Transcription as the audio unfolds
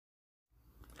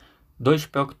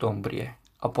12 octombrie,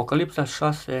 Apocalipsa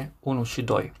 6, 1 și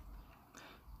 2.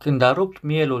 Când a rupt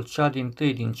mielul cea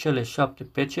dintâi din cele 7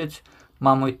 peceți,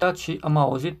 m-am uitat și am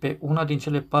auzit pe una din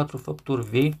cele 4 făpturi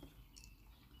vii,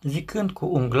 zicând cu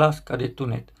un glas ca de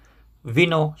tunet,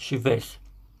 vino și vezi.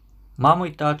 M-am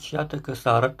uitat și iată că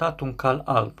s-a arătat un cal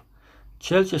alb.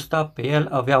 Cel ce sta pe el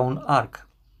avea un arc.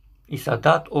 I s-a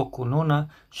dat o cunună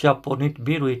și a pornit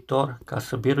biruitor ca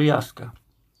să biruiască.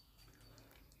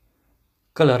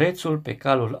 Călărețul pe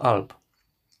calul alb.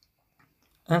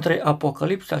 Între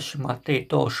Apocalipsa și Matei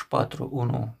 24,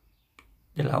 1,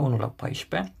 de la 1 la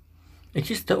 14,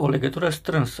 există o legătură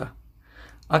strânsă.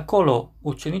 Acolo,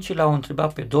 ucenicii l-au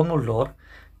întrebat pe Domnul lor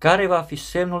care va fi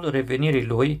semnul revenirii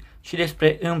lui și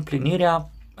despre împlinirea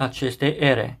acestei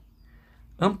ere.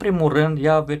 În primul rând,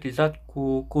 i-a avertizat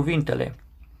cu cuvintele: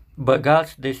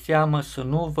 băgați de seamă să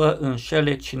nu vă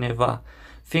înșele cineva,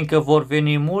 fiindcă vor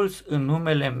veni mulți în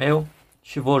numele meu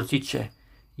și vor zice,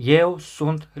 eu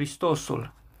sunt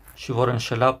Hristosul, și vor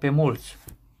înșela pe mulți.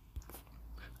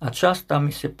 Aceasta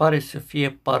mi se pare să fie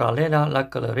paralela la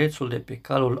călărețul de pe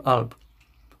calul alb.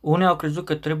 Unii au crezut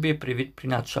că trebuie privit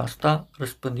prin aceasta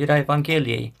răspândirea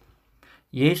Evangheliei.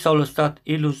 Ei s-au lăsat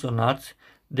iluzionați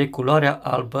de culoarea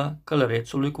albă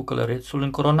călărețului cu călărețul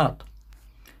încoronat.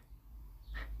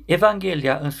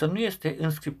 Evanghelia însă nu este în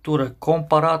Scriptură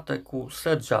comparată cu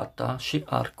săgeata și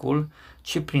arcul,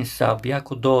 ci prin sabia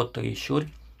cu 2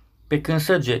 tăișuri, pe când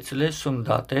săgețile sunt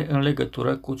date în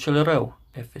legătură cu cel rău,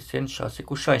 Efeseni 6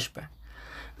 cu 16.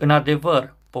 În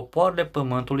adevăr, popoarele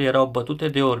pământului erau bătute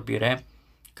de orbire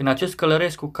când acest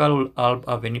călăreț cu calul alb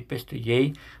a venit peste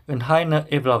ei în haină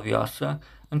evlavioasă,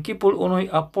 în chipul unui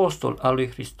apostol al lui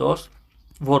Hristos,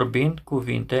 vorbind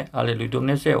cuvinte ale lui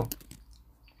Dumnezeu.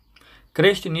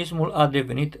 Creștinismul a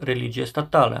devenit religie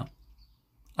statală.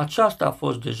 Aceasta a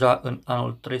fost deja în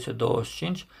anul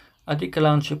 325, adică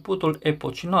la începutul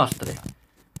epocii noastre.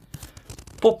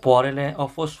 Popoarele au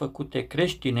fost făcute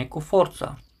creștine cu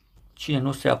forța. Cine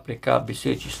nu se apleca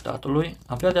bisericii statului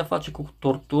avea de-a face cu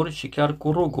torturi și chiar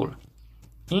cu rugul.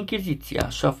 Inchiziția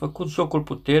și-a făcut jocul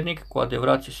puternic cu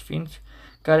adevărații sfinți,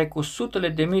 care cu sutele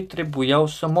de mii trebuiau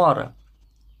să moară.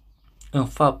 În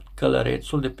fapt,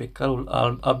 călărețul de pe calul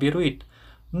alb a biruit.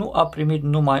 Nu a primit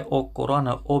numai o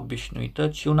coroană obișnuită,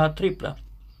 ci una triplă.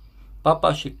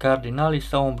 Papa și cardinalii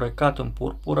s-au îmbrăcat în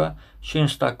purpură și în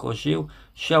stacojiu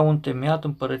și au întemeiat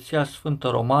împărăția sfântă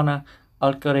romană,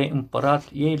 al cărei împărat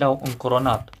ei l-au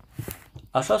încoronat.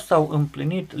 Așa s-au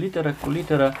împlinit literă cu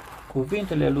literă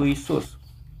cuvintele lui Isus.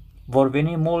 Vor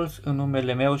veni mulți în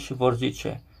numele meu și vor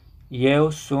zice, eu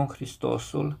sunt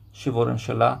Hristosul, și vor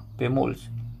înșela pe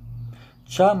mulți.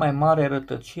 Cea mai mare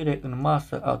rătăcire în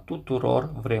masă a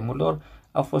tuturor vremurilor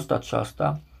a fost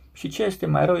aceasta și ce este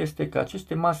mai rău este că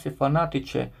aceste mase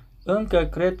fanatice încă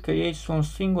cred că ei sunt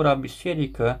singura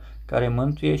biserică care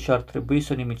mântuie și ar trebui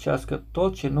să nimicească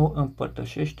tot ce nu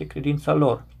împărtășește credința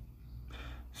lor.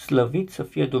 Slăvit să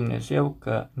fie Dumnezeu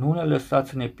că nu ne lăsați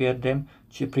să ne pierdem,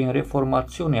 ci prin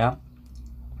reformațiunea,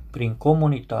 prin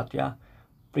comunitatea,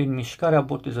 prin mișcarea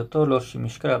botezătorilor și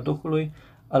mișcarea Duhului,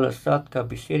 a lăsat ca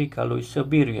biserica lui să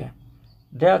biruie.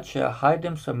 De aceea,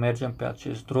 haidem să mergem pe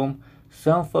acest drum,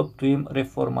 să înfăptuim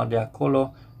reforma de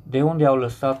acolo, de unde au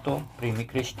lăsat-o primii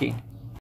creștini.